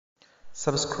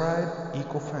Subscribe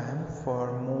EcoFam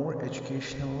for more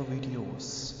educational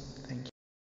videos. Thank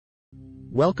you.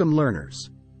 Welcome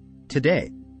learners. Today,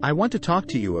 I want to talk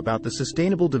to you about the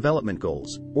Sustainable Development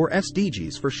Goals, or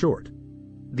SDGs for short.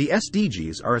 The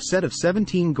SDGs are a set of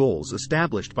 17 goals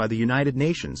established by the United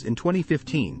Nations in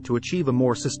 2015 to achieve a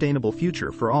more sustainable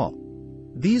future for all.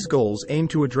 These goals aim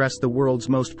to address the world's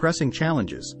most pressing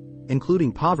challenges,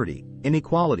 including poverty,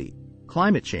 inequality,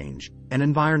 climate change, and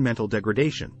environmental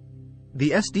degradation.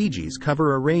 The SDGs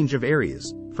cover a range of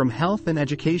areas, from health and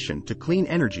education to clean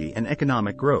energy and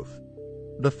economic growth.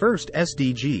 The first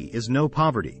SDG is No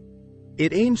Poverty.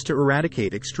 It aims to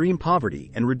eradicate extreme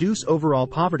poverty and reduce overall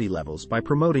poverty levels by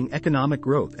promoting economic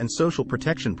growth and social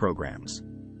protection programs.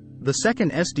 The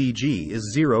second SDG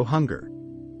is Zero Hunger.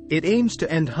 It aims to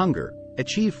end hunger,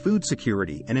 achieve food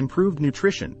security and improved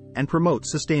nutrition, and promote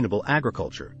sustainable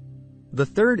agriculture. The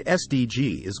third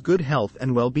SDG is Good Health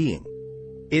and Well-being.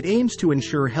 It aims to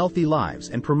ensure healthy lives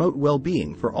and promote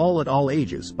well-being for all at all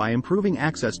ages by improving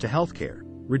access to healthcare,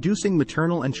 reducing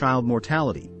maternal and child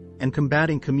mortality, and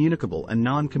combating communicable and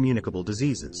non-communicable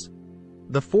diseases.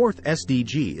 The fourth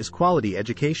SDG is Quality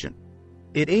Education.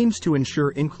 It aims to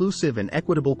ensure inclusive and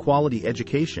equitable quality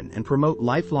education and promote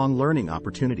lifelong learning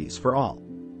opportunities for all.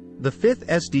 The fifth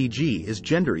SDG is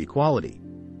Gender Equality.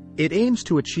 It aims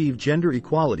to achieve gender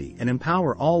equality and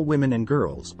empower all women and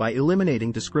girls by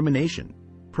eliminating discrimination,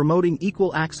 promoting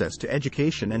equal access to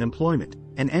education and employment,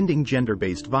 and ending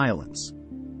gender-based violence.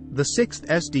 The sixth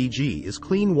SDG is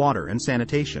Clean Water and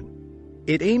Sanitation.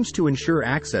 It aims to ensure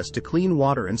access to clean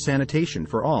water and sanitation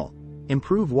for all,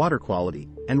 improve water quality,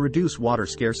 and reduce water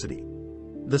scarcity.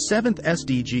 The seventh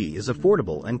SDG is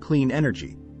Affordable and Clean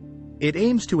Energy. It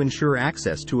aims to ensure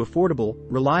access to affordable,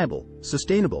 reliable,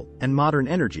 sustainable, and modern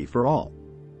energy for all.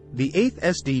 The eighth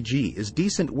SDG is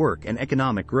Decent Work and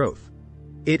Economic Growth.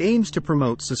 It aims to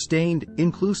promote sustained,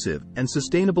 inclusive, and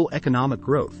sustainable economic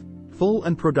growth, full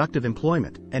and productive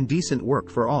employment, and decent work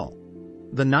for all.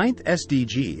 The ninth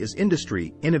SDG is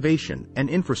Industry, Innovation, and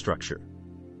Infrastructure.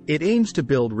 It aims to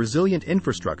build resilient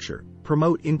infrastructure,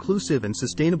 promote inclusive and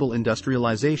sustainable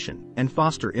industrialization, and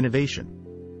foster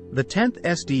innovation. The 10th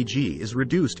SDG is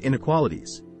Reduced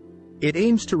Inequalities. It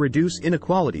aims to reduce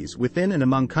inequalities within and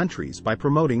among countries by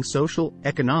promoting social,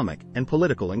 economic, and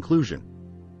political inclusion.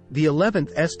 The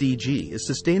 11th SDG is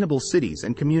Sustainable Cities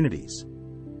and Communities.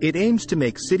 It aims to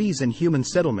make cities and human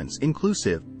settlements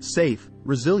inclusive, safe,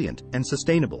 resilient, and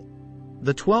sustainable.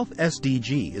 The 12th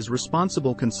SDG is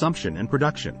Responsible Consumption and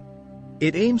Production.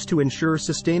 It aims to ensure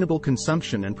sustainable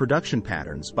consumption and production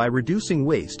patterns by reducing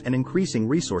waste and increasing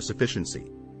resource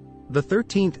efficiency. The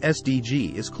 13th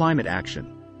SDG is Climate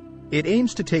Action. It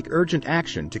aims to take urgent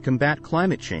action to combat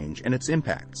climate change and its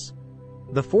impacts.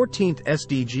 The 14th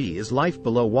SDG is Life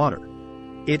Below Water.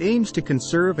 It aims to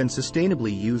conserve and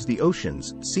sustainably use the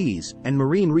oceans, seas, and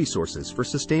marine resources for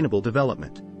sustainable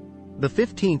development. The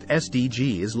 15th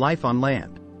SDG is Life on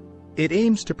Land. It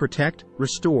aims to protect,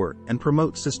 restore, and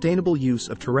promote sustainable use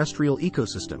of terrestrial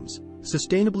ecosystems,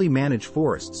 sustainably manage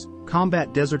forests,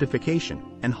 combat desertification,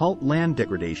 and halt land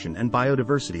degradation and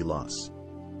biodiversity loss.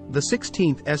 The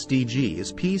 16th SDG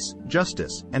is Peace,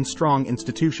 Justice, and Strong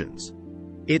Institutions.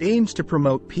 It aims to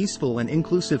promote peaceful and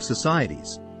inclusive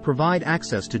societies, provide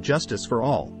access to justice for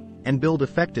all, and build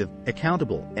effective,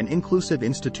 accountable, and inclusive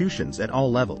institutions at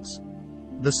all levels.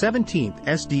 The 17th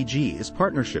SDG is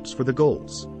Partnerships for the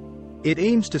Goals. It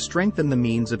aims to strengthen the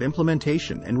means of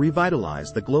implementation and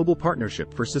revitalize the global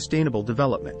partnership for sustainable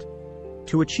development.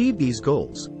 To achieve these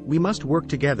goals, we must work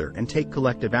together and take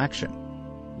collective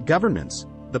action. Governments,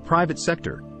 the private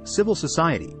sector, civil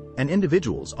society, and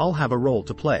individuals all have a role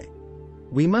to play.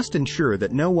 We must ensure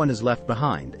that no one is left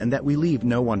behind and that we leave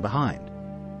no one behind.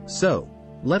 So,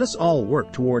 let us all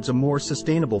work towards a more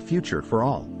sustainable future for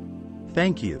all.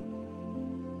 Thank you.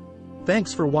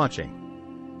 Thanks for watching.